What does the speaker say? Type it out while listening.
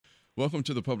Welcome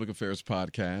to the Public Affairs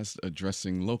Podcast,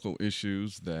 addressing local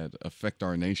issues that affect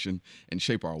our nation and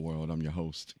shape our world. I'm your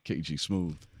host, KG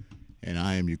Smooth. And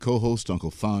I am your co-host, Uncle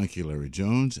Funky Larry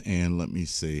Jones. And let me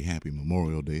say happy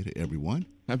Memorial Day to everyone.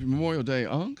 Happy Memorial Day,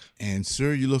 Unc. And,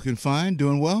 sir, you looking fine?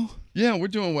 Doing well? Yeah, we're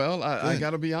doing well. I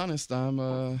got to be honest.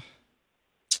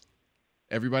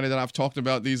 Everybody that I've talked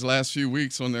about these last few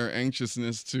weeks on their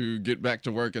anxiousness to get back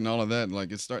to work and all of that,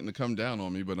 like it's starting to come down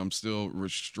on me, but I'm still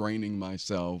restraining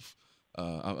myself.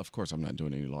 Of course, I'm not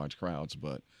doing any large crowds,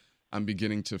 but I'm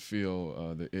beginning to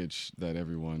feel the itch that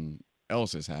everyone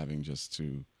else is having just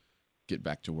to get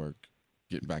back to work,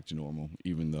 get back to normal,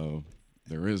 even though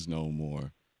there is no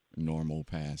more normal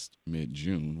past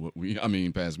mid-June.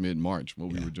 Past mid-March.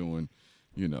 What we were doing,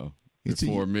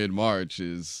 before mid-March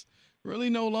is really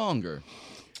no longer.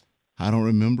 I don't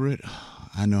remember it.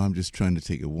 I know I'm just trying to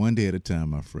take it one day at a time,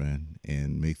 my friend,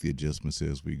 and make the adjustments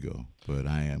as we go. But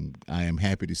I am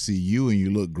happy to see you, and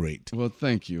you look great. Well,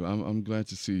 thank you. I'm glad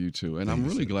to see you too, and I'm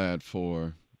really glad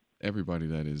for everybody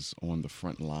that is on the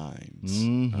front lines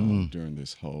during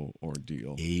this whole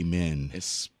ordeal. Amen.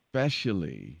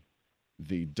 Especially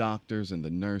the doctors and the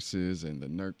nurses and the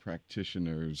nurse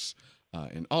practitioners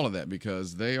and all of that,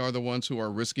 because they are the ones who are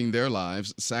risking their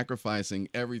lives, sacrificing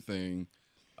everything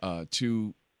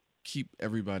to keep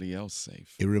everybody else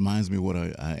safe. It reminds me of what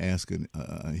I asked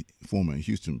a former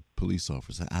Houston police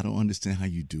officer. I don't understand how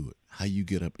you do it, how you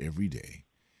get up every day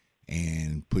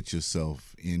and put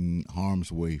yourself in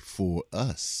harm's way for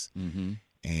us. Mm-hmm.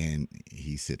 And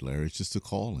he said, Larry, it's just a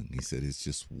calling. He said, it's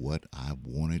just what I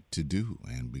wanted to do,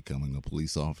 and becoming a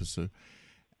police officer.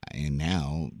 And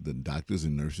now the doctors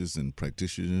and nurses and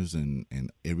practitioners and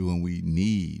everyone we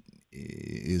need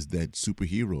is that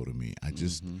superhero to me.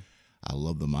 I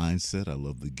love the mindset. I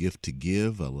love the gift to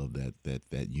give. I love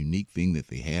that unique thing that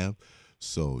they have.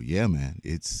 So yeah, man,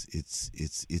 it's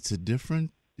a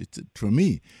different. For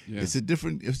me, it's a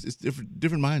different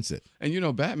mindset.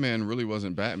 And Batman really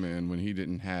wasn't Batman when he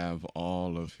didn't have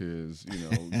all of his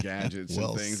gadgets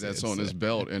and things that's on his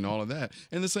belt and all of that.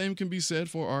 And the same can be said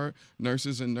for our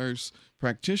nurses and nurse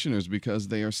practitioners, because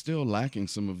they are still lacking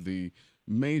some of the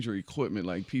major equipment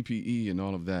like PPE and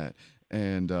all of that.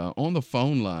 And on the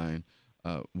phone line,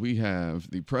 we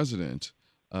have the president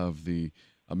of the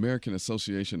American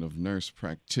Association of Nurse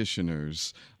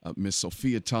Practitioners, Miss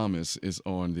Sophia Thomas, is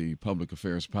on the Public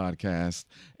Affairs Podcast,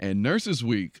 and Nurses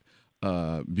Week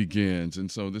begins, and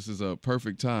so this is a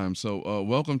perfect time. So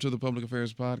welcome to the Public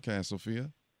Affairs Podcast,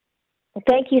 Sophia. Well,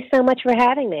 thank you so much for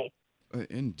having me.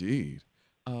 Indeed.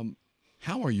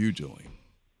 How are you doing?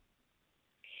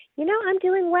 I'm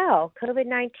doing well.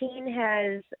 COVID-19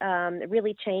 has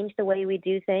really changed the way we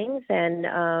do things, and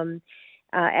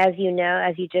as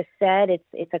you just said,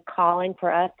 it's a calling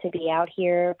for us to be out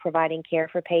here providing care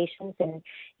for patients and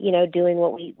doing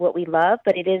what we love.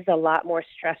 But it is a lot more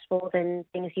stressful than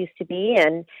things used to be,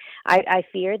 and I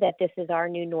fear that this is our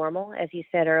new normal. As you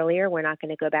said earlier, we're not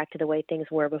going to go back to the way things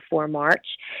were before March,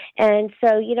 and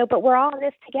so but we're all in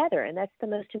this together, and that's the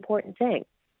most important thing.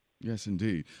 Yes,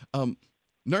 indeed.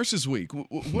 Nurses Week.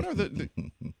 What are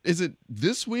is it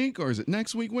this week or is it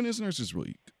next week? When is Nurses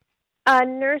Week?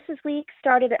 Nurses Week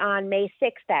started on May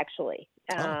 6th, actually,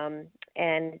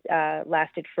 and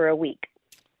lasted for a week.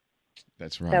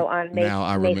 That's right. So on May, now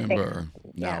I May remember.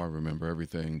 6th. Now I remember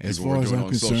everything. As far as I'm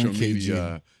concerned, social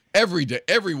media, every day,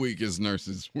 every week is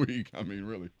Nurses Week. I mean,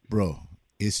 really, bro.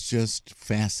 It's just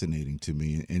fascinating to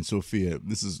me. And Sophia,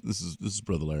 this is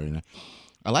Brother Larry, and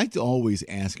I like to always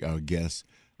ask our guests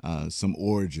some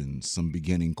origins, some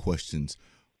beginning questions.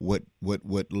 What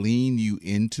leaned you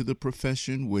into the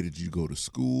profession? Where did you go to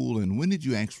school? And when did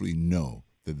you actually know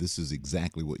that this is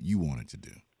exactly what you wanted to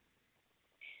do?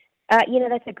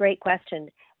 That's a great question.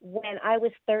 When I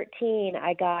was 13,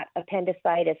 I got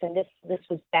appendicitis, and this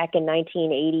was back in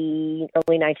 1980,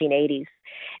 early 1980s.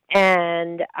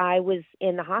 And I was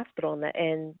in the hospital,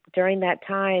 and during that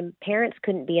time, parents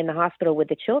couldn't be in the hospital with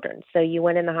the children. So you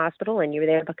went in the hospital, and you were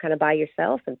there kind of by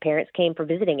yourself, and parents came for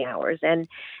visiting hours. And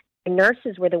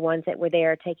nurses were the ones that were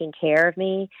there taking care of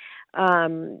me,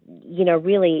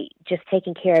 really just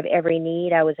taking care of every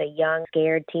need. I was a young,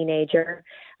 scared teenager.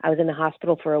 I was in the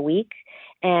hospital for a week,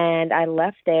 and I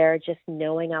left there just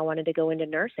knowing I wanted to go into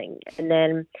nursing. And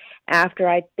then after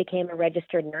I became a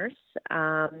registered nurse,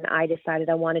 I decided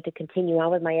I wanted to continue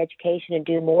on with my education and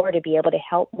do more to be able to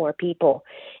help more people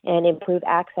and improve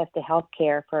access to health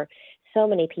care for so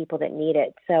many people that need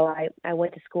it. So I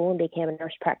went to school and became a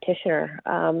nurse practitioner.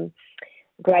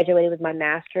 Graduated with my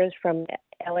master's from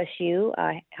LSU,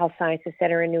 Health Sciences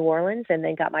Center in New Orleans, and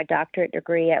then got my doctorate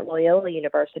degree at Loyola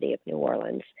University of New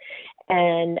Orleans.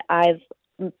 And I've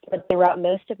but throughout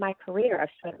most of my career, I've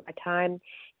spent my time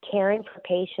caring for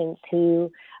patients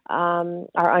who are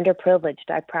underprivileged.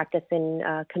 I practice in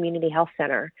a community health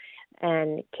center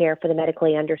and care for the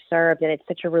medically underserved, and it's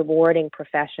such a rewarding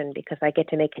profession because I get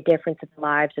to make a difference in the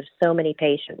lives of so many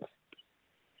patients.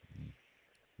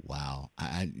 Wow,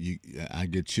 I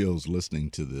get chills listening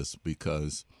to this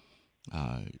because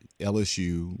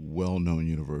LSU, well-known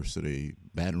university,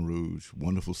 Baton Rouge,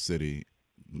 wonderful city,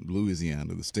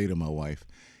 Louisiana, the state of my wife,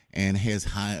 and has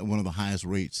one of the highest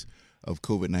rates of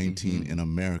COVID-19 in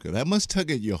America. That must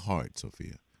tug at your heart,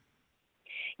 Sophia.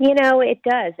 You know, it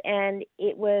does. And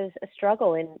it was a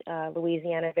struggle in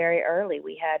Louisiana very early.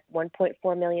 We had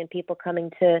 1.4 million people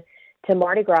coming to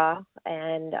Mardi Gras,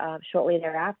 and shortly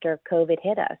thereafter, COVID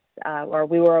hit us, or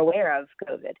we were aware of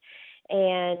COVID.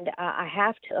 And I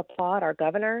have to applaud our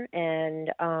governor and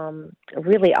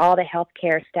really all the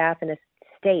healthcare staff in the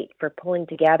state for pulling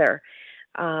together.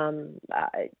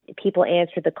 People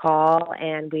answered the call,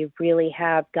 and we really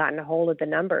have gotten a hold of the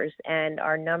numbers, and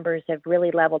our numbers have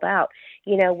really leveled out.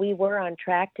 You know, we were on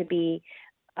track to be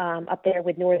up there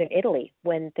with Northern Italy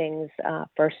when things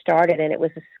first started, and it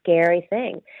was a scary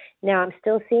thing. Now, I'm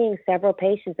still seeing several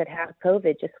patients that have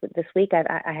COVID. Just this week,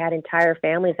 I had entire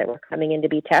families that were coming in to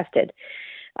be tested.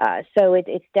 So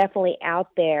it's definitely out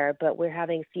there, but we're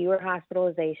having fewer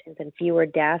hospitalizations and fewer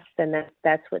deaths, and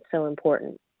that's what's so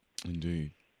important.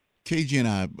 Indeed. KG and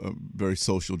I are very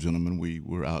social gentlemen.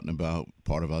 We're out and about.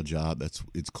 Part of our job,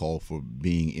 it's called for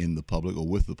being in the public or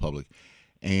with the public.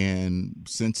 And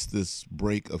since this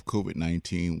break of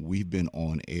COVID-19, we've been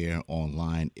on air,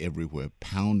 online, everywhere,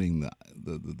 pounding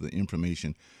the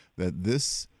information that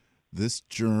this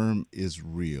germ is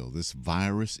real. This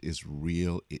virus is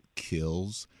real. It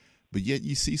kills. But yet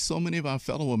you see so many of our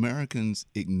fellow Americans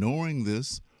ignoring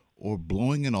this or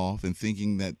blowing it off and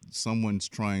thinking that someone's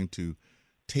trying to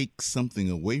take something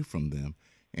away from them.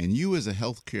 And you as a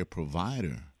healthcare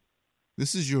provider,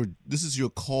 this is your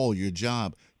call, your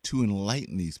job to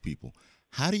enlighten these people.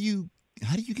 How do you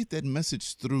get that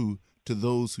message through to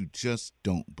those who just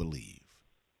don't believe?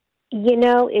 You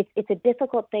know, it's a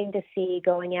difficult thing to see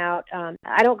going out.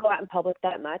 I don't go out in public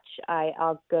that much.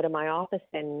 I'll go to my office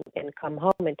and come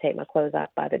home and take my clothes out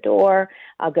by the door.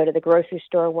 I'll go to the grocery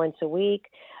store once a week.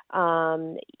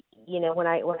 You know, when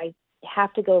I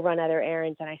have to go run other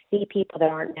errands and I see people that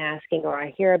aren't masking, or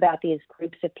I hear about these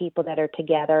groups of people that are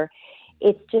together,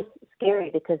 it's just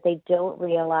scary because they don't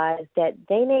realize that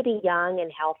they may be young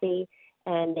and healthy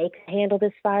and they can handle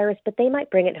this virus, but they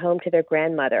might bring it home to their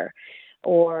grandmother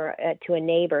or to a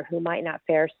neighbor who might not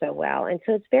fare so well. And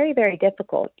so it's very, very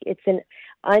difficult. It's an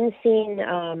unseen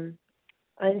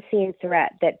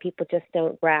threat that people just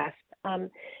don't grasp.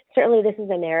 Certainly this is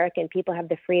America, and people have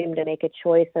the freedom to make a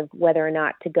choice of whether or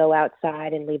not to go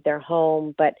outside and leave their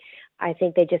home. But I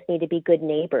think they just need to be good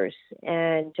neighbors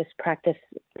and just practice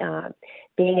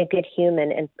being a good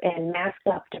human and mask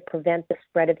up to prevent the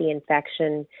spread of the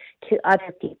infection to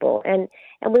other people. And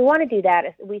we want to do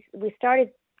that. We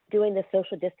started doing the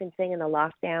social distancing and the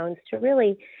lockdowns to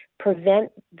really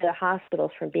prevent the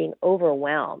hospitals from being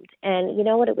overwhelmed. And you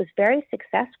know what? It was very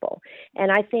successful.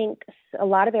 And I think a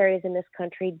lot of areas in this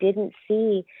country didn't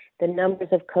see the numbers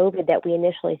of COVID that we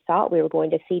initially thought we were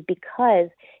going to see because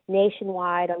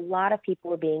nationwide, a lot of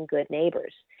people were being good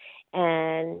neighbors.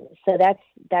 And so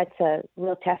that's a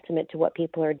real testament to what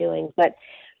people are doing. But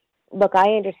look,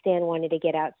 I understand wanting to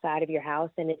get outside of your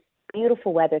house, and it's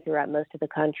beautiful weather throughout most of the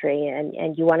country,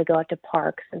 and you want to go out to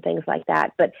parks and things like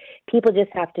that. But people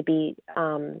just have to be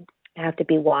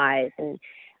wise and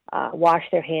wash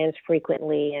their hands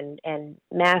frequently and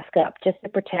mask up just to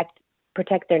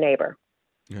protect their neighbor.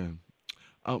 Yeah.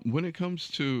 When it comes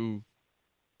to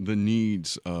the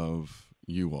needs of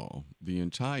you all, the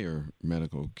entire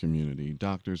medical community,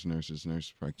 doctors, nurses,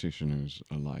 nurse practitioners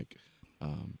alike,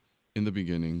 in the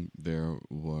beginning there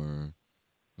were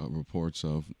reports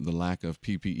of the lack of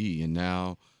PPE, and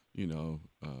now, you know,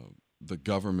 the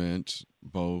government,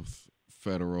 both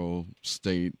federal,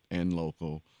 state, and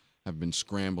local, have been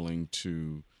scrambling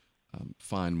to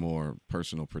find more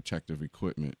personal protective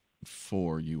equipment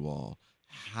for you all.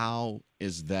 How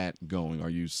is that going? Are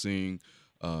you seeing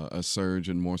a surge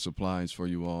in more supplies for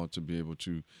you all to be able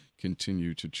to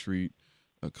continue to treat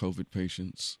COVID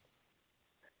patients?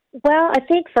 Well, I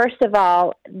think first of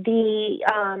all,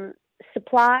 the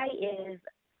supply is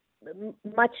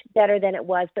much better than it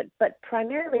was, but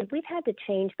primarily we've had to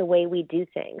change the way we do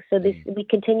things. So we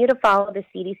continue to follow the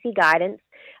CDC guidance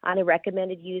on the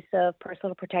recommended use of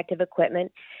personal protective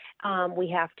equipment. We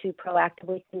have to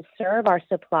proactively conserve our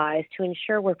supplies to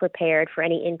ensure we're prepared for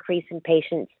any increase in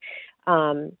patient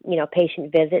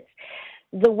visits.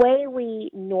 the way we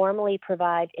normally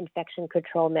provide infection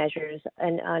control measures,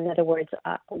 and in other words,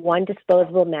 one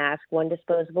disposable mask, one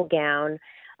disposable gown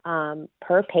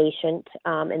per patient,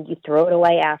 and you throw it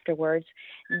away afterwards,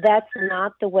 that's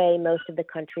not the way most of the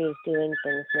country is doing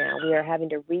things now. We are having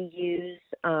to reuse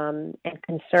and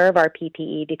conserve our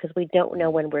PPE because we don't know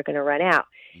when we're going to run out.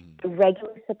 The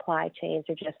regular supply chains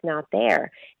are just not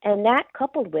there. And that,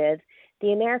 coupled with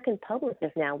the American public,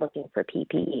 is now looking for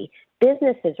PPE.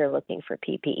 Businesses are looking for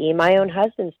PPE. My own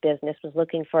husband's business was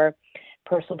looking for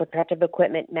personal protective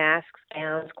equipment, masks,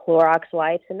 gowns, Clorox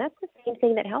wipes, and that's the same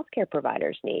thing that healthcare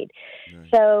providers need. Right.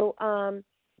 So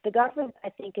the government, I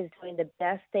think, is doing the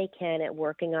best they can at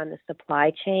working on the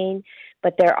supply chain,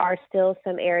 but there are still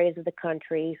some areas of the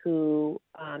country who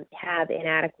have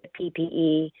inadequate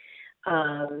PPE,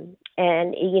 and,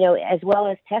 as well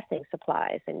as testing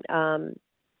supplies. And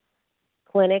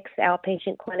clinics,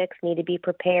 outpatient clinics need to be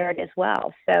prepared as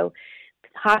well. So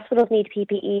hospitals need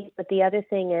PPE, but the other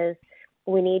thing is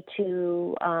we need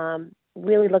to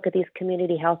really look at these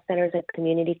community health centers and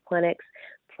community clinics,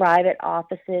 private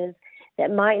offices that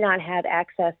might not have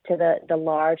access to the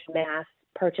large mass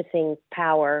purchasing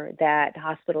power that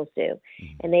hospitals do,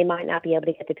 and they might not be able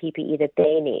to get the PPE that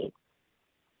they need.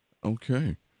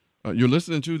 Okay. You're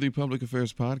listening to the Public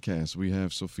Affairs Podcast. We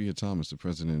have Sophia Thomas, the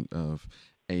president of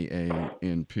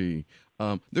AANP.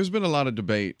 There's been a lot of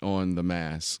debate on the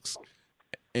masks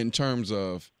in terms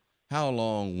of how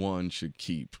long one should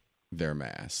keep their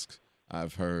mask.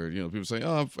 I've heard, people say,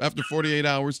 after 48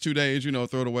 hours, 2 days, throw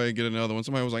it away, get another one.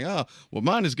 Somebody was like, well,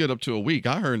 mine is good up to a week.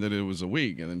 I heard that it was a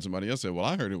week. And then somebody else said, well,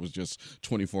 I heard it was just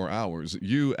 24 hours.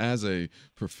 You, as a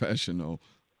professional,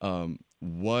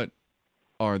 what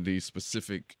are the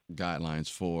specific guidelines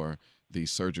for the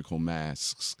surgical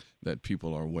masks that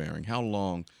people are wearing? How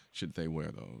long should they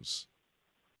wear those?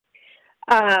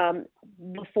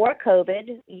 Before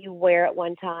COVID, you wear it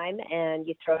one time and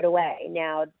you throw it away.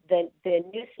 Now, the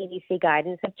new CDC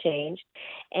guidance have changed,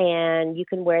 and you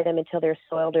can wear them until they're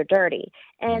soiled or dirty.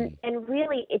 And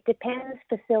really, it depends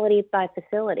facility by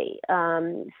facility.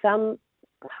 Some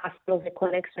hospitals and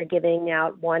clinics are giving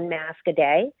out one mask a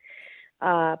day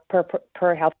per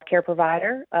healthcare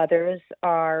provider. Others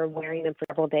are wearing them for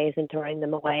several days and throwing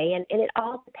them away. And it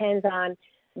all depends on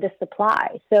the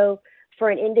supply. So for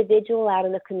an individual out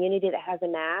in the community that has a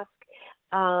mask,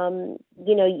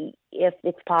 if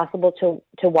it's possible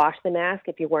to wash the mask,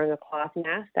 if you're wearing a cloth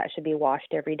mask, that should be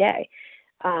washed every day.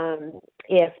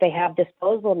 If they have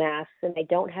disposable masks and they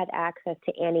don't have access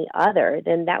to any other,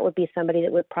 then that would be somebody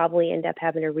that would probably end up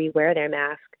having to rewear their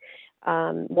mask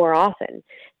more often.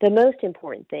 The most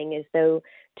important thing is, though,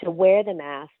 to wear the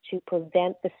mask to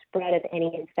prevent the spread of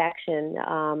any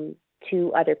infection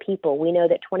to other people. We know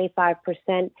that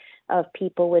 25% of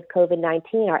people with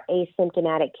COVID-19 are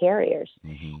asymptomatic carriers,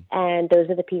 and those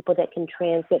are the people that can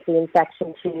transmit the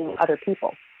infection to other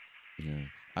people. Yeah.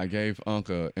 I gave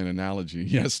Uncle an analogy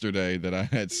yesterday that I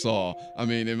had saw. I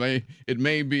mean, it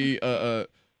may be a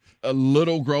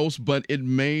little gross, but it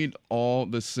made all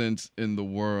the sense in the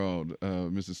world.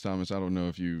 Mrs. Thomas, I don't know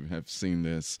if you have seen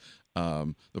this.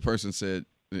 The person said,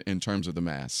 in terms of the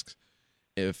masks,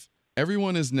 if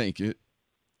everyone is naked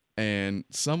and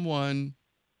someone,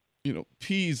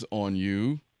 pees on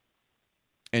you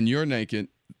and you're naked,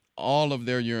 all of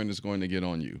their urine is going to get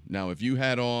on you. Now, if you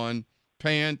had on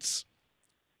pants,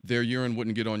 their urine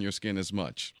wouldn't get on your skin as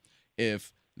much.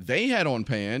 If they had on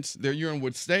pants, their urine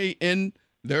would stay in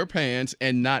their pants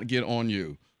and not get on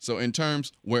you. So in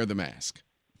terms, wear the mask.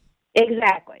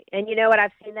 Exactly. And you know what?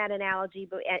 I've seen that analogy,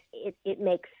 but it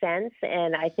makes sense.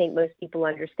 And I think most people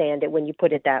understand it when you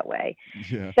put it that way.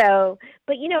 Yeah. So,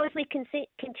 but as we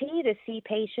continue to see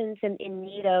patients in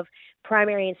need of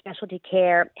primary and specialty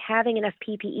care, having enough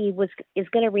PPE is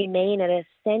going to remain an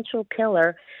essential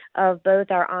pillar of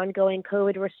both our ongoing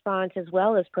COVID response as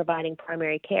well as providing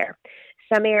primary care.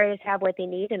 Some areas have what they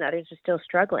need and others are still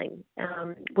struggling.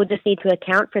 We'll just need to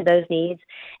account for those needs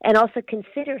and also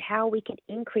consider how we can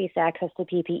increase access to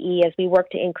PPE as we work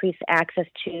to increase access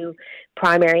to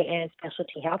primary and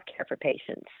specialty health care for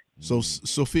patients. So,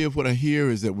 Sophia, what I hear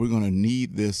is that we're going to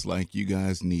need this like you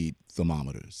guys need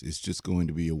thermometers. It's just going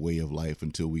to be a way of life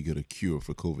until we get a cure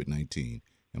for COVID-19.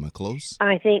 Am I close?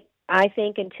 I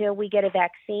think until we get a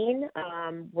vaccine,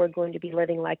 we're going to be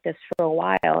living like this for a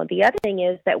while. The other thing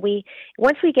is that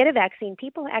once we get a vaccine,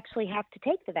 people actually have to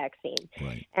take the vaccine.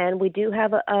 Right. And we do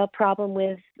have a problem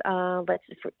with, let's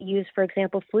use, for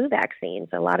example, flu vaccines.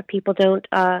 A lot of people don't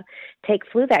take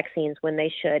flu vaccines when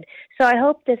they should. So I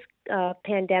hope this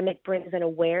pandemic brings an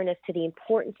awareness to the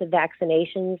importance of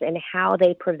vaccinations and how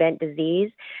they prevent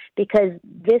disease, because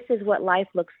this is what life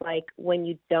looks like when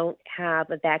you don't have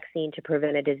a vaccine to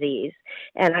prevent a disease.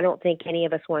 And I don't think any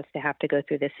of us wants to have to go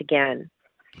through this again.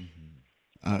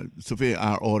 Sophia,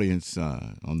 our audience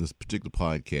on this particular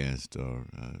podcast are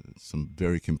some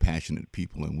very compassionate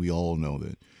people, and we all know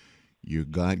that your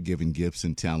God-given gifts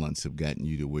and talents have gotten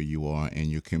you to where you are, and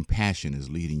your compassion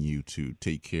is leading you to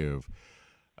take care of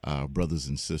our brothers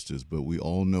and sisters. But we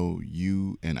all know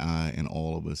you and I and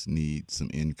all of us need some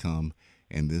income,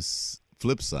 and this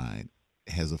flip side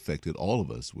has affected all of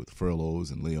us with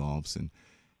furloughs and layoffs and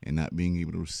not being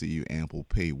able to receive ample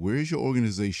pay. Where is your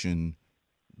organization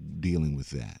dealing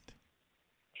with that?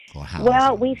 Or how?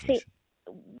 Well,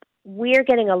 we're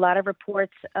getting a lot of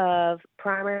reports of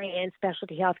primary and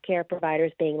specialty healthcare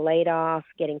providers being laid off,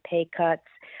 getting pay cuts,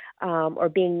 or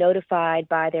being notified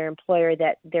by their employer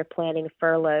that they're planning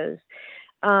furloughs.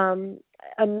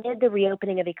 Amid the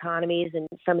reopening of economies and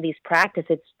some of these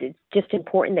practices, it's just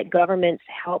important that governments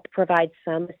help provide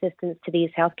some assistance to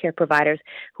these healthcare providers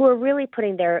who are really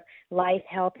putting their life,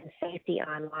 health, and safety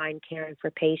on line, caring for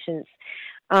patients.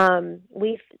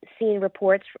 We've seen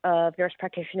reports of nurse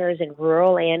practitioners in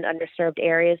rural and underserved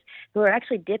areas who are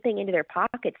actually dipping into their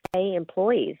pockets to pay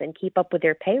employees and keep up with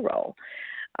their payroll.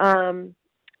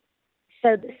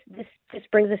 So this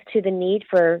just brings us to the need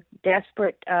for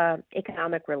desperate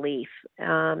economic relief.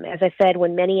 As I said,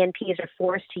 when many NPs are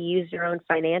forced to use their own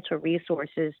financial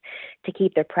resources to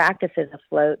keep their practices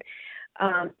afloat,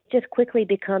 just quickly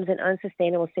becomes an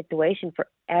unsustainable situation for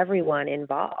everyone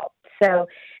involved. So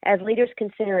as leaders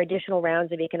consider additional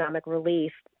rounds of economic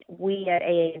relief, we at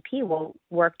AANP will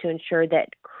work to ensure that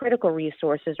critical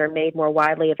resources are made more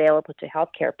widely available to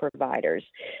healthcare providers.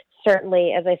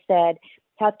 Certainly, as I said,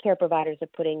 healthcare providers are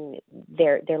putting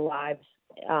their lives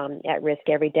at risk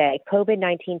every day.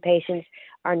 COVID-19 patients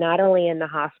are not only in the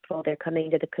hospital, they're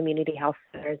coming to the community health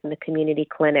centers and the community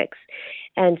clinics.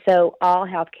 And so all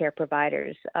healthcare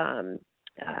providers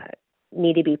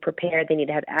need to be prepared. They need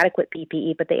to have adequate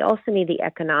PPE, but they also need the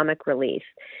economic relief.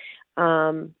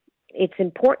 It's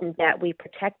important that we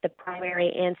protect the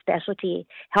primary and specialty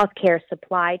healthcare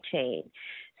supply chain.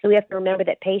 So we have to remember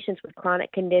that patients with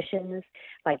chronic conditions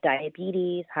like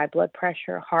diabetes, high blood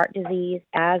pressure, heart disease,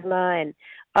 asthma, and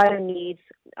other needs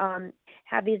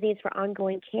have these needs for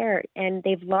ongoing care, and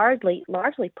they've largely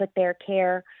put their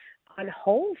care on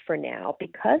hold for now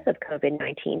because of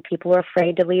COVID-19. People are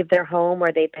afraid to leave their home,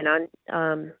 or they've been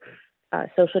on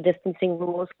social distancing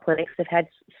rules. Clinics have had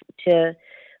to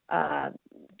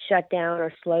shut down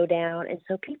or slow down, and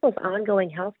so people's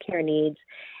ongoing health care needs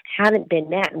haven't been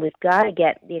met, and we've got to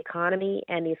get the economy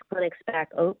and these clinics back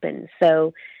open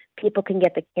so people can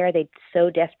get the care they so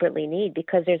desperately need,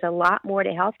 because there's a lot more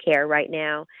to health care right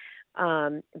now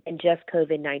than just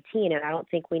COVID-19, and I don't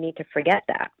think we need to forget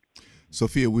that.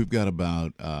 Sophia, we've got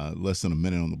about less than a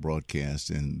minute on the broadcast,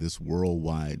 and this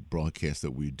worldwide broadcast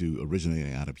that we do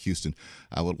originating out of Houston.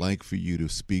 I would like for you to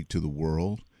speak to the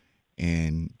world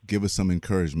and give us some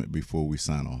encouragement before we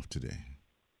sign off today.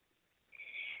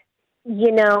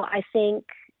 You know, I think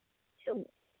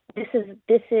this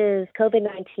is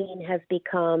COVID-19 has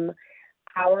become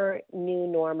our new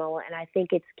normal, and I think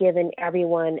it's given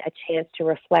everyone a chance to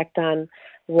reflect on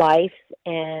life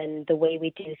and the way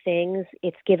we do things.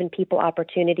 It's given people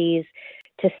opportunities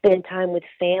to spend time with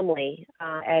family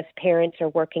as parents are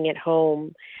working at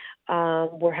home.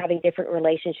 We're having different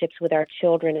relationships with our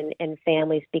children and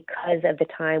families because of the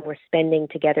time we're spending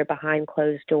together behind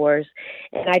closed doors.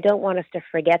 And I don't want us to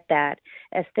forget that.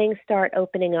 As things start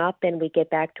opening up and we get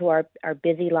back to our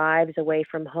busy lives away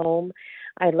from home,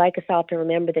 I'd like us all to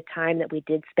remember the time that we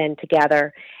did spend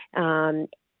together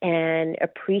and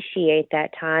appreciate that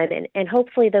time. And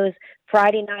hopefully those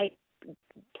Friday night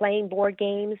playing board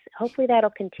games, hopefully that'll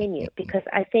continue, because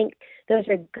I think those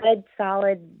are good,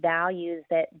 solid values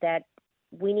that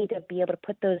we need to be able to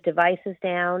put those devices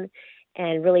down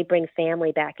and really bring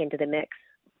family back into the mix.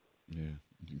 Yeah,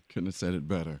 you couldn't have said it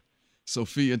better.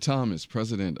 Sophia Thomas,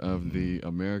 president of the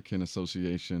American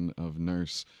Association of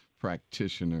Nurse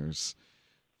Practitioners.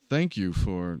 Thank you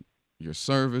for your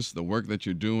service, the work that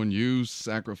you're doing, you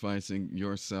sacrificing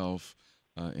yourself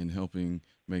in helping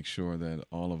make sure that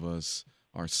all of us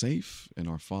are safe and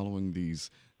are following these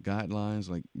guidelines.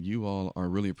 Like, you all are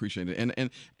really appreciated.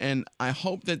 And I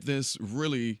hope that this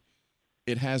really,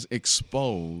 it has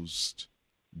exposed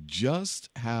just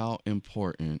how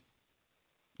important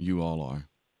you all are.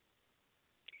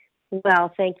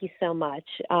 Well, thank you so much.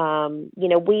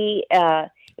 We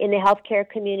in the healthcare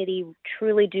community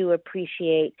truly do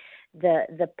appreciate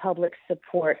the public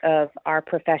support of our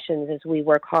professions as we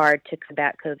work hard to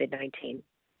combat COVID-19.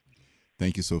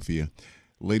 Thank you, Sophia.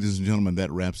 Ladies and gentlemen,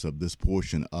 that wraps up this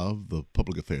portion of the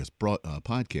Public Affairs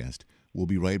podcast. We'll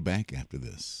be right back after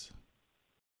this.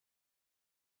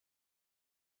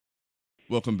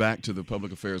 Welcome back to the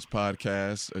Public Affairs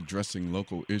Podcast, addressing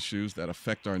local issues that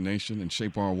affect our nation and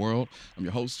shape our world. I'm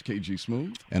your host, KG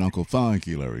Smooth. And Uncle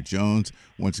Funky Larry Jones.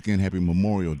 Once again, happy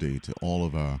Memorial Day to all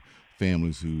of our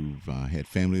families who've had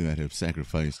family that have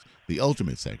sacrificed the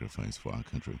ultimate sacrifice for our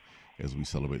country as we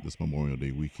celebrate this Memorial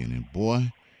Day weekend. And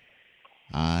boy,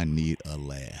 I need a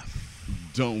laugh.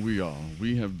 Don't we all?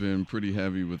 We have been pretty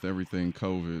heavy with everything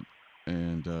COVID,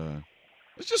 and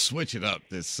let's just switch it up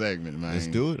this segment, man. Let's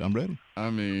do it. I'm ready. I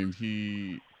mean,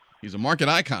 he's a market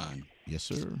icon. Yes,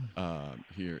 sir.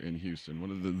 Here in Houston, one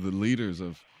of the leaders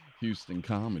of Houston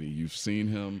comedy. You've seen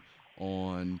him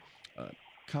on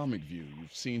Comic View.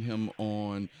 You've seen him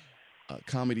on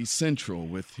Comedy Central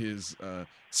with his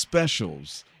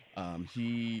specials.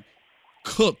 He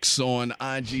cooks on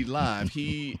IG Live.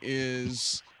 He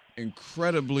is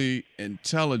incredibly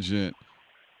intelligent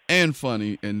and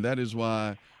funny, and that is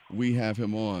why we have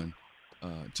him on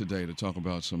today to talk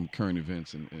about some current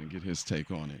events and get his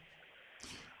take on it.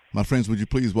 My friends, would you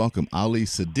please welcome Ali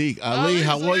Siddiq. Ali,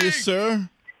 how are you, sir?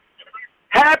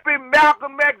 Happy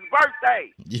Malcolm X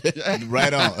birthday. Yeah,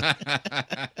 right on.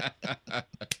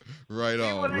 Right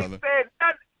on, brother.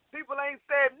 People ain't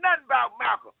said nothing about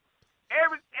Malcolm.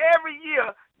 Every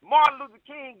year, Martin Luther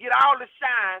King get all the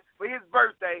shine for his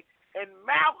birthday, and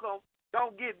Malcolm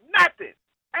don't get nothing.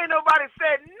 Ain't nobody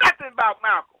said nothing about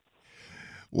Malcolm.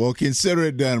 Well, consider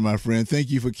it done, my friend. Thank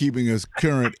you for keeping us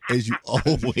current as you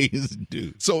always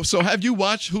do. So have you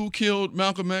watched Who Killed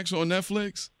Malcolm X on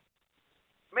Netflix?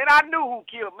 Man, I knew who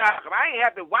killed Malcolm. I ain't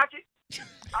have to watch it.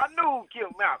 I knew who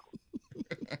killed Malcolm.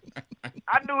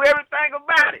 I knew everything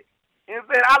about it. And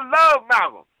said, I love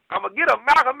Malcolm. I'm going to get a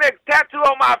Malcolm X tattoo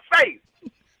on my face.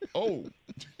 Oh,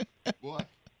 boy.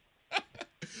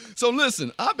 So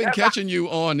listen, I've been catching you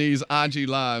on these IG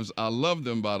Lives. I love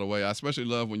them, by the way. I especially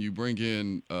love when you bring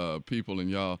in people and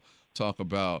y'all talk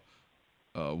about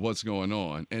what's going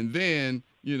on. And then,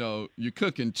 you're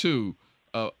cooking too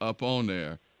up on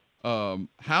there.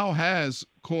 How has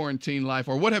quarantine life,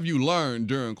 or what have you learned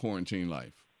during quarantine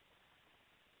life?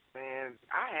 Man,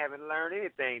 I haven't learned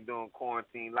anything during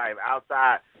quarantine life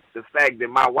outside the fact that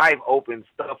my wife opened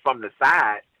stuff from the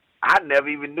side. I never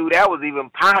even knew that was even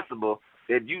possible,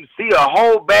 that you see a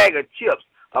whole bag of chips,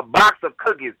 a box of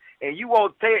cookies, and you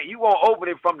won't open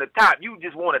it from the top. You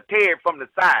just want to tear it from the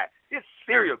side. It's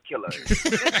serial killer.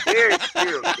 It's very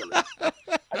serial killer. I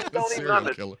just don't even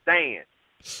understand.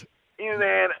 You know,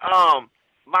 man,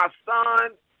 my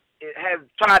son has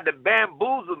tried to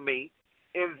bamboozle me,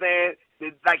 you know what I'm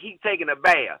saying, like he's taking a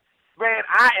bath. Man,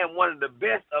 I am one of the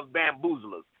best of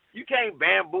bamboozlers. You can't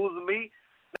bamboozle me.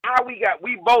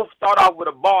 We both start off with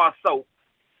a bar of soap,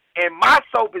 and my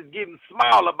soap is getting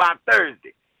smaller by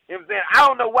Thursday. You know what I'm saying? I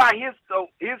don't know why his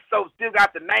soap still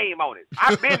got the name on it.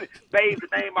 I've been bathed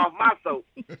the name off my soap.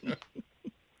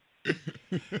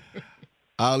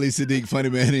 Ali Siddiq, funny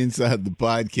man inside the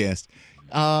podcast.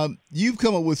 You've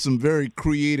come up with some very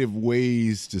creative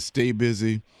ways to stay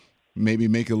busy, maybe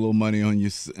make a little money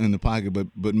in the pocket,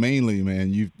 but mainly,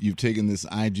 man, you've taken this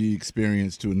IG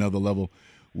experience to another level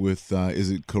with is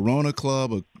it Corona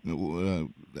Club?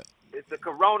 It's the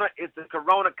Corona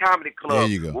Comedy Club. There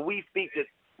you go. Where we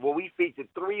feature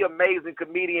three amazing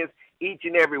comedians each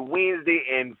and every Wednesday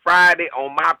and Friday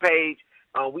on my page.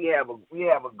 We have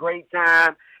a great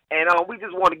time, and we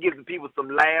just want to give the people some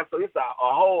laughs. So it's a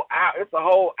whole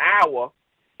hour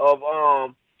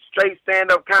of straight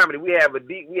stand-up comedy. We have a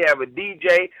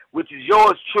DJ, which is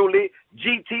yours truly,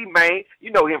 GT Main.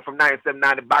 You know him from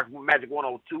 97.9 Box Magic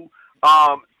 102.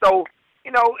 So,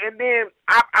 and then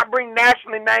I bring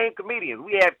nationally named comedians.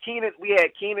 We had Keenan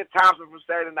Thompson from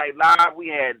Saturday Night Live. We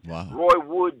had Roy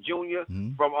Wood Jr.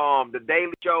 from The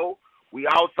Daily Show. We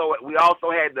also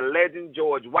had the legend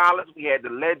George Wallace. We had the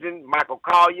legend Michael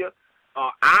Collier.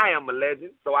 I am a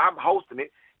legend, so I'm hosting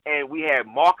it. And we had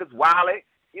Marcus Wiley.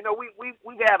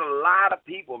 We've had a lot of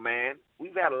people, man.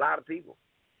 We've had a lot of people.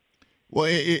 Well,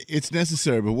 it's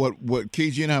necessary, but what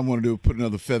KG and I want to do, put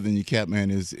another feather in your cap,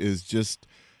 man, is just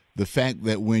the fact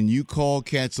that when you call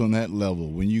cats on that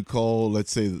level, when you call,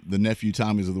 let's say, the nephew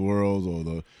Tommies of the world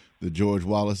or the George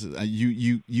Wallace,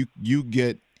 you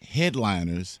get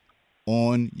headliners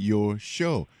on your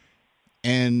show.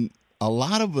 And a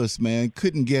lot of us, man,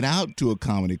 couldn't get out to a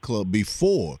comedy club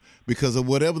before because of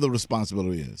whatever the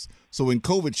responsibility is. So when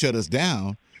COVID shut us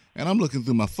down, and I'm looking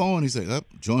through my phone, he's like,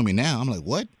 join me now. I'm like,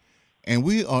 what? And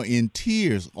we are in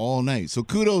tears all night. So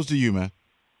kudos to you, man.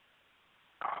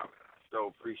 So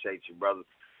appreciate you, brother.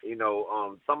 You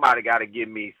know, somebody got to give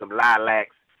me some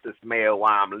lilacs to smell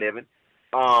while I'm living.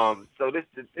 So this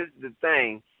is the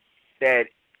thing that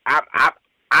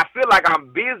I feel like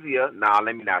I'm busier. No,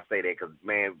 let me not say that because,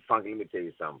 man, Funky, let me tell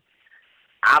you something.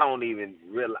 I didn't even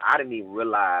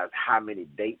realize how many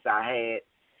dates I had.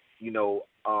 You know,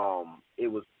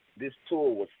 this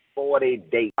tour was 40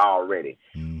 dates already.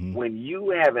 Mm-hmm. When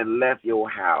you haven't left your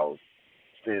house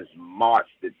since March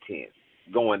the 10th,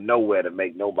 going nowhere to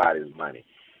make nobody's money,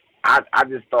 I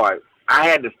just thought I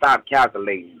had to stop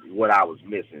calculating what I was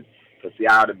missing. Because, see,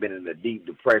 I would have been in a deep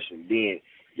depression then.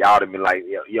 Y'all would have been like,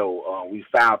 we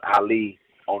found Ali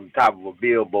on the top of a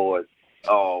billboard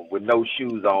with no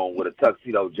shoes on with a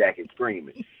tuxedo jacket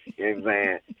screaming. You know what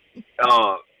I'm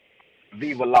saying?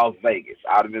 Viva Las Vegas.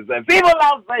 I would have been saying, Viva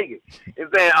Las Vegas.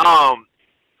 It's saying,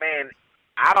 man,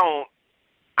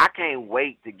 I can't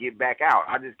wait to get back out.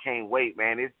 I just can't wait,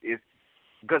 man. It's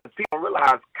because people don't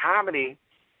realize comedy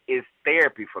is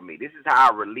therapy for me. This is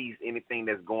how I release anything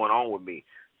that's going on with me.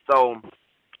 So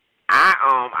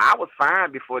I was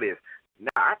fine before this. Now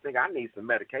I think I need some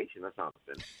medication or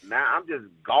something. Now I'm just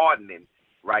gardening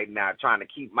right now, trying to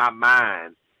keep my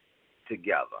mind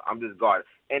together. I'm just gardening.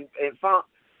 And Funk,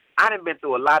 I done been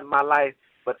through a lot in my life,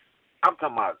 but I'm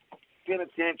talking about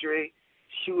penitentiary,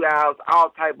 shootouts,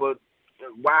 all type of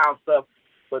wild stuff.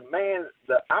 But man,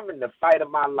 I'm in the fight of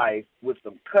my life with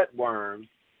some cutworms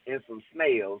and some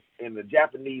snails and the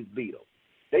Japanese beetle.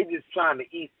 They just trying to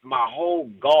eat my whole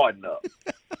garden up.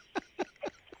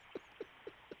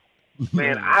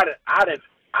 Man, I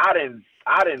done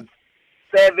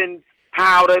 7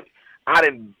 powdered. I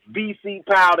done BC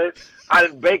powdered. I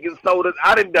done baking sodas.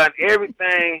 I done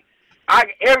everything.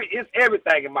 It's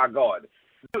everything in my garden.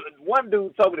 One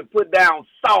dude told me to put down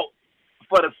salt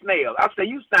for the snails. I said,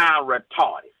 you sound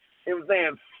retarded. It was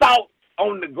saying salt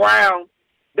on the ground.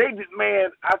 They just, man,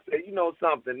 I said, you know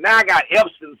something. Now I got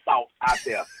Epsom salt out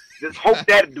there. Just hope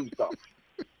that'll do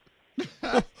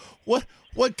something.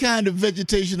 What kind of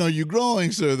vegetation are you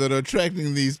growing, sir, that are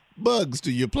attracting these bugs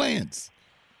to your plants?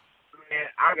 Man,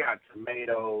 I got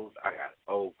tomatoes, I got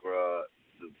okra,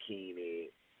 zucchini,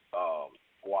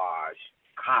 squash,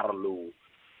 cantaloupe,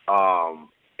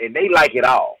 and they like it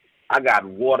all. I got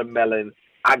watermelon,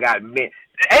 I got mint.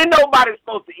 Ain't nobody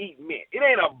supposed to eat mint. It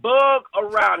ain't a bug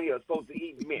around here supposed to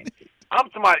eat mint. I'm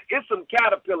talking about it's some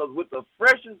caterpillars with the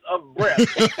freshest of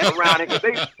breath around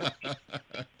here.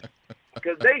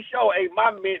 Because they show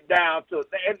my mint down to,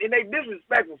 and they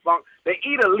disrespectful, Funk. They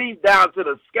eat a leaf down to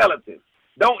the skeleton.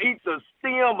 Don't eat the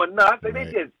stem or nothing. Right.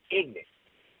 They just ignorant.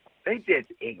 They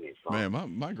just ignorant, Funk.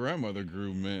 Man, my grandmother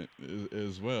grew mint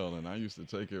as well, and I used to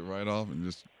take it right off and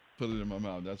just put it in my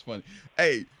mouth. That's funny.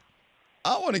 Hey,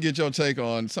 I want to get your take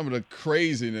on some of the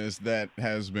craziness that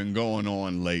has been going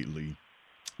on lately.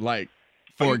 Like,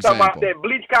 for example, you talking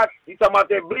about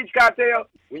that bleach cartel?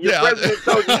 When your president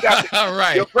told you got the,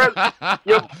 right. Your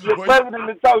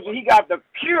president told you he got the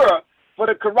cure for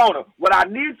the corona. What I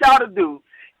need y'all to do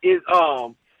is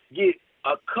get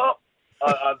a cup,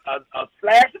 a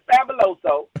splash of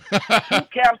Fabuloso, 2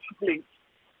 caps of bleach,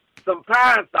 some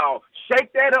pine salt.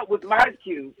 Shake that up with some ice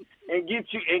cubes and get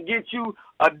you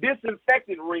a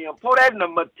disinfectant rim. Pour that in a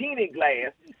martini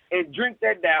glass and drink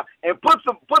that down. And put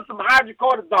some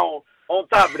hydrocortisone on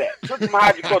top of that. Put some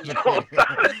hydrocortisone on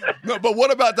top of that. No, but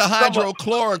what about the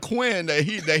hydrochloroquine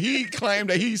that he claimed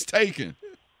that he's taking?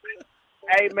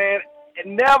 Hey man,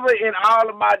 never in all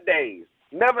of my days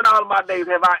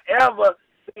have I ever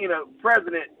seen a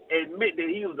president admit that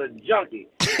he was a junkie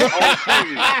on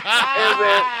TV.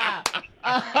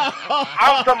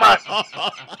 I'm talking about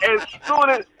as soon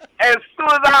as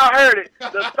I heard it,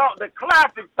 the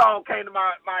classic song came to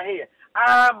my head.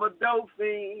 I'm a dope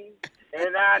fiend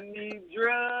and I need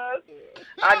drugs.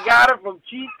 I got it from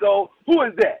Chico. Who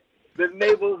is that? The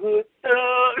neighborhood thug.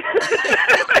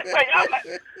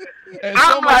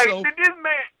 I'm like, did this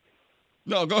man?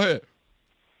 No, go ahead.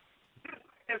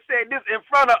 And said this in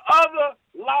front of other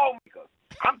lawmakers.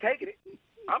 I'm taking it.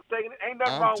 Ain't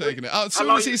nothing wrong with it. I'm taking it. As soon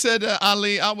as he said that,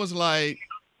 Ali, I was like,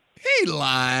 he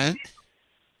lying.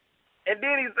 And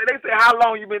then they said, how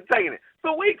long you been taking it?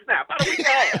 2 weeks now. About a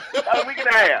week and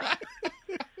a half.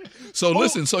 So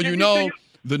listen, you know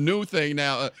the new thing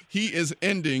now, he is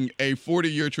ending a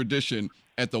 40-year tradition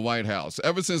at the White House.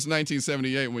 Ever since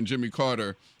 1978 when Jimmy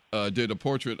Carter did a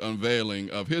portrait unveiling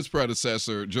of his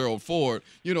predecessor, Gerald Ford,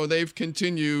 you know, they've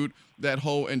continued that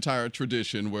whole entire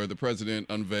tradition where the president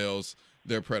unveils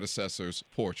their predecessor's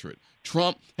portrait.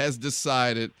 Trump has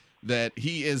decided that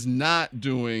he is not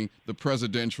doing the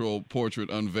presidential portrait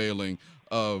unveiling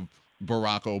of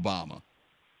Barack Obama?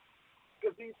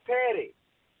 Because he's petty.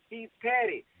 He's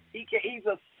petty. He's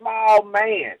a small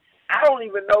man. I don't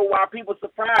even know why people are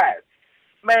surprised.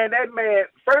 Man, that man,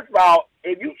 first of all,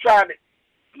 if you try to,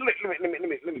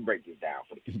 let me break this down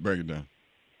for you. Break it down.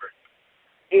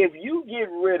 If you get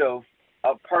rid of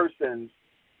a person's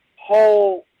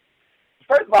whole,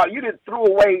 first of all, you just threw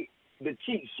away the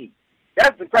cheat sheet.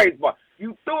 That's the crazy part.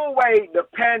 You threw away the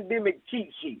pandemic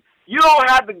cheat sheet. You don't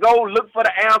have to go look for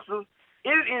the answers. It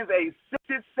is a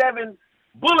 67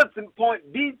 bulletin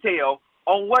point detail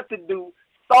on what to do,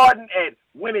 starting at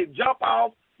when it jump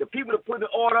off, the people to put in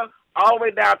order, all the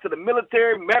way down to the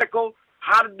military, medical,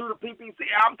 how to do the PPC.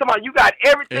 I'm talking about you got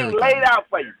everything laid out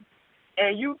for you.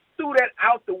 And you threw that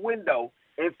out the window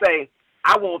and say,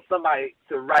 I want somebody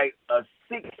to write a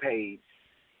 6-page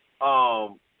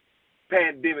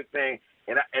pandemic thing.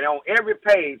 And on every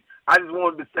page, I just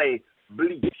wanted to say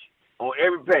bleach. On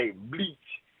every page, bleach.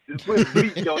 Just put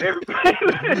bleach on every page.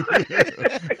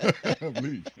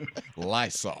 Bleach.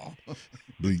 Lysol.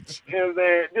 Bleach. You know what I'm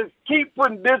saying? Just keep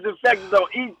putting disinfectants on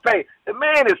each page. The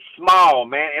man is small,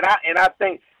 man. And I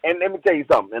think, and let me tell you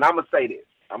something, and I'm going to say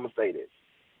this.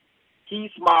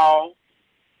 He's small.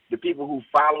 The people who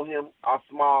follow him are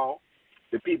small.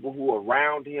 The people who are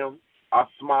around him are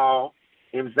small.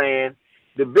 You know what I'm saying?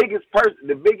 The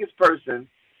biggest person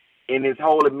in his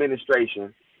whole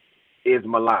administration is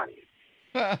Melania.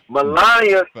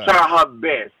 Melania try her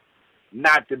best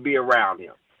not to be around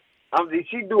him.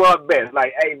 She do her best.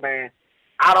 Like, hey, man,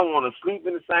 I don't want to sleep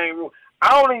in the same room. I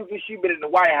don't even think she been in the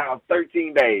White House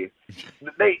 13 days.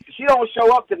 She don't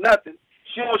show up to nothing.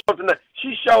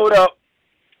 She showed up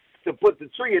to put the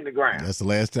tree in the ground. That's the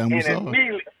last time we saw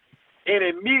her. And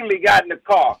immediately got in the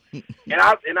car. And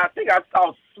I think I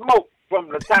saw smoke from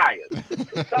the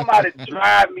tires. Somebody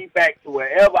drive me back to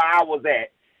wherever I was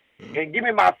at and give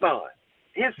me my son.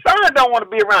 His son don't want to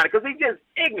be around it because he's just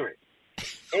ignorant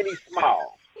and he's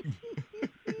small.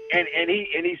 and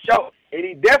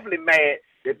he definitely mad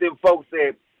that them folks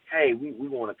said, hey, we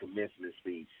want a commencement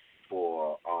speech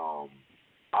for all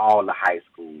the high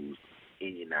schools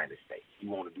in the United States. We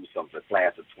want to do something for the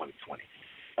class of 2020.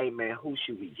 Hey, man, who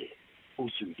should we get?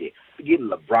 We get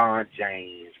LeBron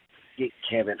James, get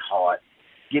Kevin Hart,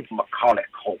 get Macaulay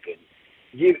Culkin,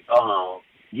 get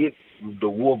the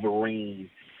Wolverine,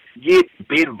 get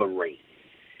Ben Vereen,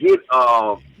 get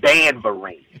Dan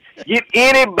Vereen, get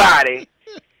anybody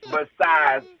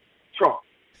besides Trump.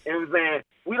 You know what I'm saying?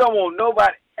 We don't want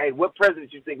nobody. Hey, what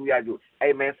president you think we gotta do?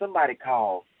 Hey, man, somebody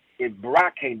call. If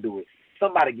Barack can't do it,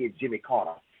 somebody get Jimmy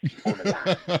Carter on the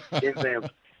line. You know what I'm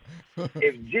saying?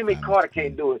 If Jimmy Carter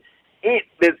can't do it,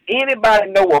 does anybody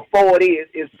know what Ford is?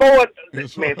 Is Ford?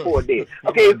 Man, Ford dead.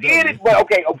 Okay, is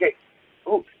anybody? Okay.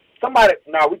 Ooh, somebody?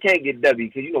 No, we can't get W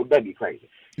because you know W crazy.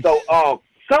 So,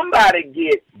 somebody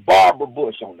get Barbara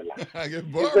Bush on the line. I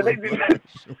get Barbara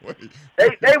Bush.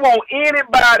 They want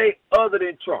anybody other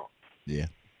than Trump. Yeah,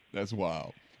 that's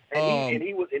wild. And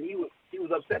he was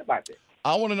upset about that.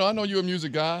 I want to know. I know you're a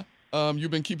music guy.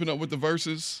 You've been keeping up with the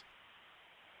verses.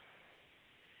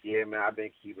 Yeah, man, I've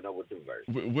been keeping up with the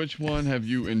verses. Which one have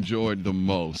you enjoyed the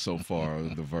most so far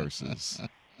of the verses?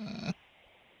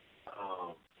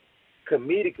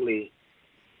 Comedically,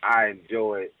 I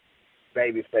enjoyed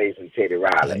Babyface and Teddy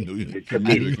Riley.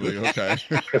 Comedically, okay.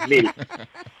 Comedic.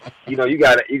 You know, you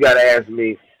gotta ask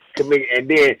me. And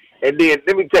then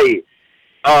let me tell you.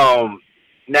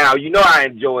 Now you know I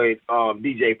enjoyed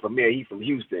DJ Premier. He's from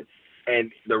Houston,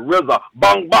 and the RZA,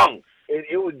 bong bong.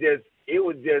 It was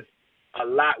just a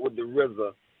lot with the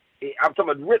RZA. I'm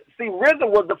talking about. See, RZA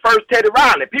was the first Teddy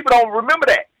Riley. People don't remember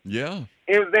that. Yeah.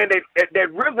 It was then that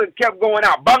RZA kept going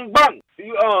out, bong bong.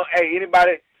 You hey,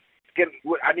 anybody?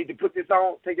 I need to put this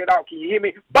on. Take it out. Can you hear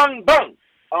me? Bong bong.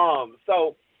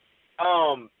 So,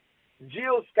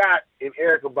 Jill Scott and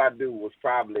Erykah Badu was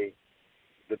probably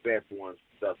the best ones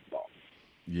thus far.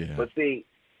 Yeah. But see,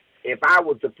 if I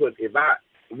was to put, I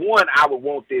would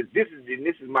want this. This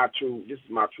is my true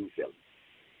feeling.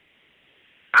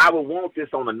 I would want this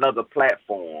on another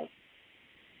platform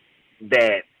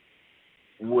that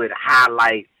would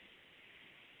highlight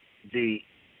the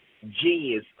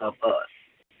genius of us.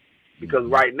 Because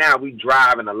right now we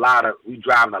driving a lot of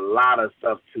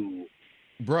stuff to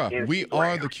Bruh, Instagram. We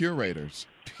are the curators.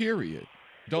 Period.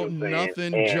 Don't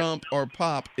nothing jump or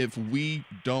pop if we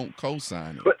don't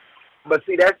co-sign it. But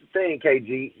see, that's the thing,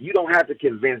 KG. You don't have to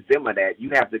convince them of that. You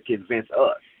have to convince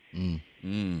us.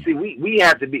 See, we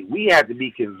have to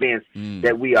be convinced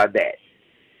that we are that.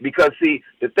 Because see,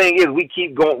 the thing is, we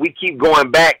keep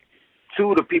going back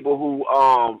to the people who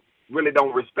really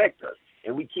don't respect us,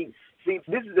 and we keep See,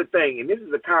 this is the thing, and this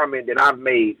is a comment that I've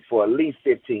made for at least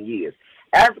 15 years.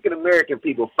 African American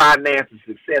people finance the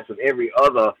success of every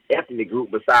other ethnic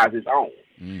group besides its own,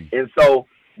 and so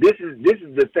this is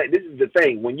the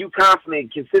thing. When you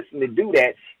consistently do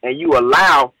that, and you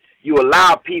allow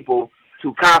people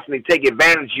to constantly take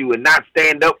advantage of you and not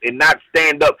stand up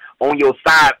on your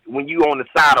side when you on the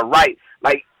side of right.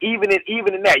 Like even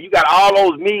in that, you got all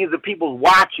those millions of people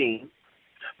watching,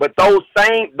 but those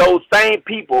same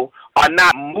people are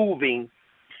not moving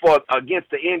against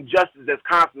the injustice that's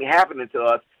constantly happening to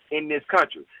us in this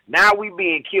country. Now we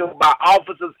being killed by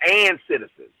officers and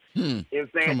citizens. You know what I'm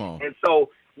saying? Come on. And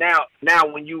so now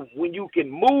when you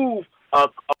can move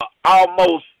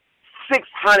almost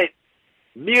 600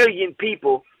 million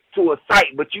people to a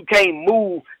site, but you can't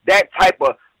move that type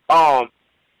of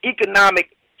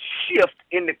economic shift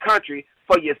in the country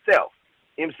for yourself.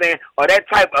 You know what I'm saying? Or that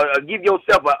type of give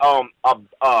yourself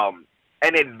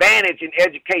an advantage in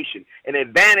education, an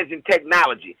advantage in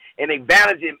technology, an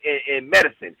advantage in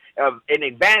medicine, an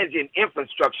advantage in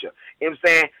infrastructure. You know what I'm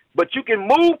saying? But you can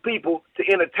move people to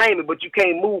entertainment, but you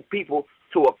can't move people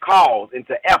to a cause and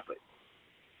to effort.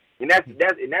 And that's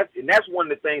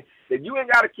one of the things that we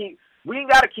ain't gotta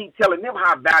keep telling them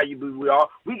how valuable we are.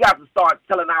 We got to start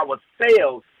telling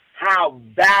ourselves how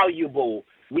valuable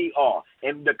we are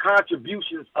and the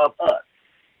contributions of us.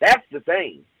 That's the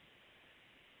thing.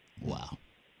 Wow.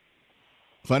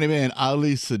 Funny man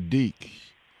Ali Siddiq,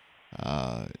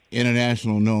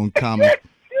 international known comic.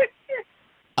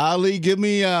 Ali, give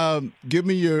me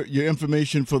your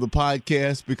information for the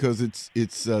podcast, because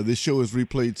this show is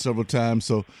replayed several times.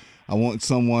 So I want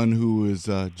someone who is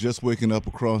just waking up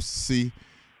across the sea,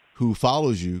 who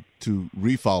follows you, to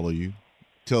refollow you,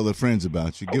 tell their friends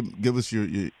about you. Give us your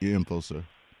info, sir.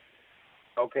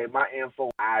 Okay, my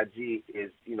info IG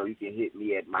is, you can hit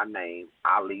me at my name,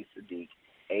 Ali Siddiq,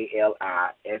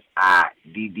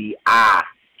 ALISIDDIQ.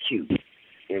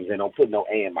 And don't put no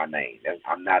A in my name.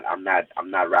 I'm not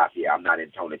Rafi. I'm not in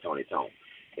Tony.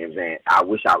 And then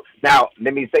now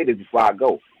let me say this before I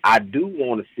go. I do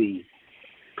want to see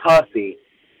Puffy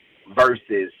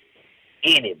versus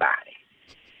anybody.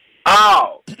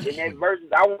 Oh, in that versus,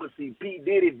 I want to see P.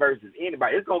 Diddy versus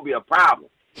anybody. It's gonna be a problem.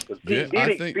 I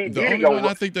think the only one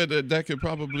I think that could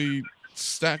probably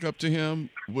stack up to him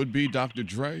would be Dr.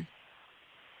 Dre.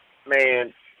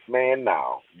 Man,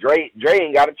 no. Dre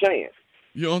ain't got a chance.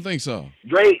 You don't think so?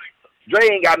 Dre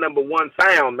ain't got number one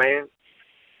sound, man.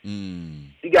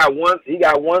 He got one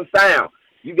sound.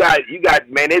 You got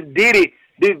man, it's Diddy.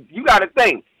 You got to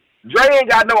think. Dre ain't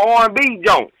got no R&B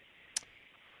joint.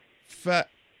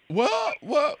 What?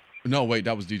 No, wait,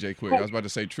 that was DJ Quick. I was about to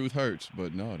say Truth Hurts,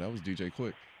 but no, that was DJ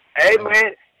Quick. Hey,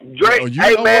 man, Dre.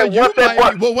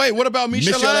 Well, wait, what about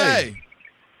Michelle?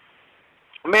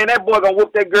 Man, that boy gonna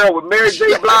whoop that girl with Mary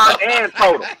J. Blige and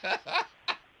Total.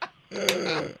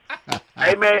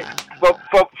 Hey, man, for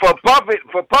Puffy,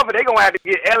 they gonna have to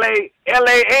get LA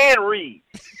and Reed.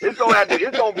 It's gonna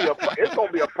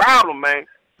be a problem, man.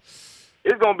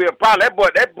 It's gonna be a problem.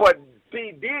 That boy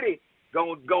P. Diddy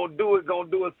gonna do it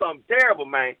something terrible,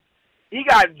 man. He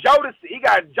got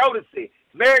Jodeci,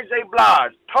 Mary J.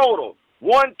 Blige, Total,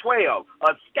 112,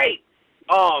 Escape,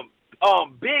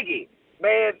 Biggie,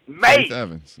 man, Mate, Faith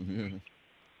Evans,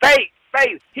 Faith.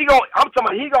 He got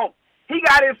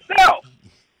himself.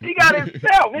 He got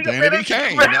Danny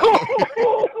Kane.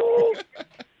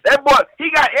 That boy,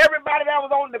 he got everybody that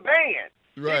was on the band.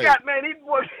 Right. He got, man, these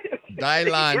boys.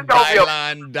 Dylan.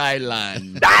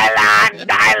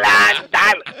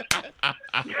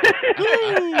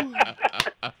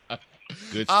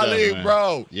 Good stuff, Ali, man.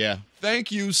 bro. Yeah.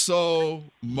 Thank you so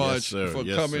much for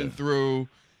coming through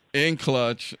in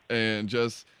clutch and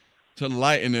just to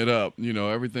lighten it up.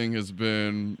 Everything has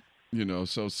been,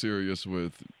 so serious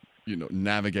with,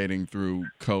 navigating through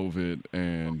COVID,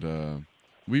 and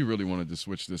we really wanted to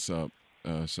switch this up.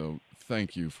 So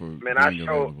thank you for being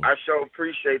available. I sure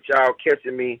appreciate y'all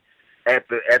catching me at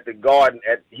the garden,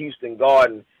 at Houston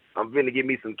Garden. I'm going to give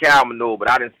me some cow manure, but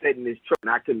I done sat in this truck and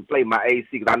I couldn't play my AC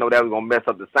because I know that was going to mess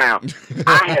up the sound.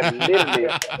 I have literally...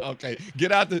 Okay,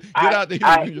 get out the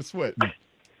heat in your sweat.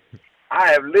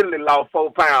 I have literally lost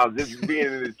 4 pounds just being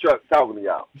in this truck talking to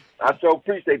y'all. I sure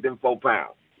appreciate them 4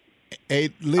 pounds.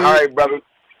 Hey, Lee, all right, brother.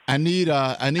 I need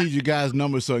you guys'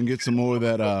 numbers so I can get some more of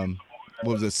that,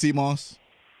 what was it, CMOS?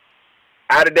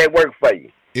 How did that work for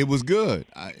you? It was good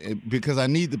because I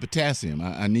need the potassium.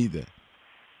 I need that.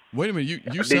 Wait a minute,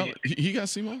 you sell? He got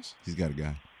CMOS? He's got a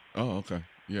guy. Oh, okay.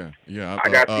 Yeah. I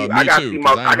got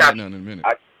CMOS. I got none in a minute.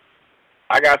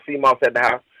 I got CMOS at the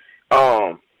house.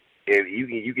 If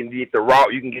you can get the raw,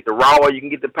 you can get the raw, or you can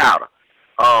get the powder.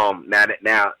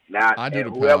 Now, I do and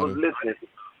the powder.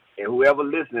 whoever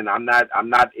listening, I'm not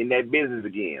in that business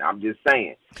again. I'm just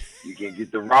saying, you can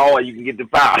get the raw or you can get the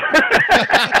powder.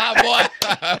 Boy,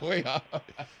 we are.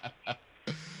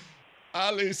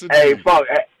 Ali Siddiq. Hey, Funk,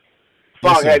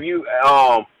 Yes, have you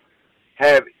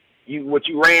what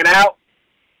you ran out?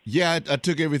 Yeah, I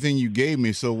took everything you gave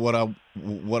me. So what I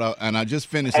and I just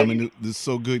finished. I mean, this is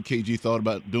so good. KG thought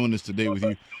about doing this today with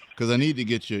you because I need to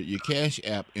get your Cash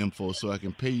App info so I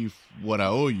can pay you what I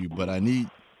owe you. But I need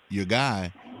your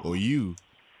guy or you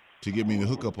to get me the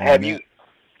hookup on that.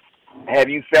 Have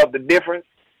you felt the difference?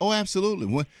 Oh,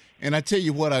 absolutely. And I tell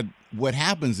you what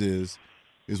happens is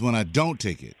when I don't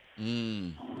take it.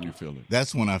 You feel it.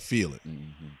 That's when I feel it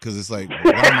because it's like, why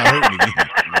am I hurting again?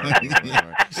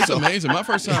 Right. It's amazing. My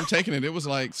first time taking it, it was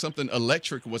like something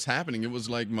electric was happening. It was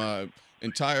like my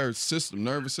entire system,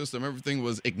 nervous system, everything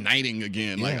was igniting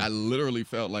again. Yeah. Like I literally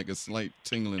felt like a slight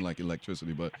tingling, like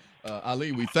electricity. But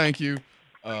Ali, we thank you.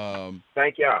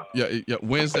 Thank y'all. Yeah.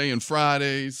 Wednesday and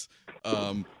Fridays,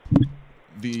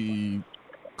 the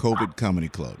COVID Comedy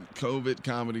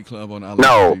Club on Ali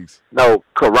Siddiq's. No,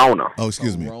 Corona. Oh,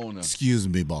 excuse Corona. me. Excuse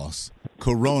me, boss.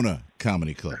 Corona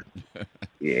Comedy Club.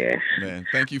 Yeah. Man,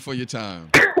 thank you for your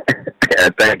time.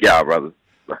 Thank y'all, brothers.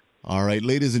 All right,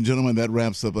 ladies and gentlemen, that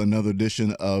wraps up another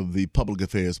edition of the Public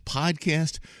Affairs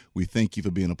Podcast. We thank you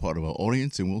for being a part of our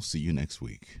audience, and we'll see you next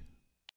week.